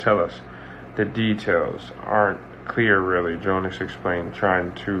Tell us. The details aren't clear really, Jonas explained,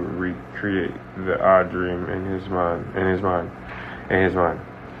 trying to recreate the odd dream in his mind.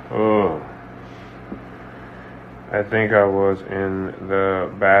 Oh. I think I was in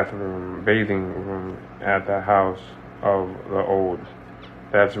the bathing room at the house of the old.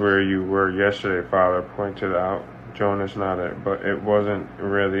 That's where you were yesterday, Father pointed out. Jonas nodded, but it wasn't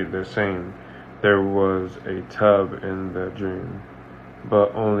really the same. There was a tub in the dream,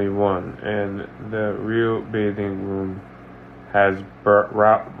 but only one, and the real bathing room has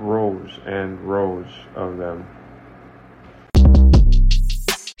rows and rows of them.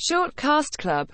 Short Cast Club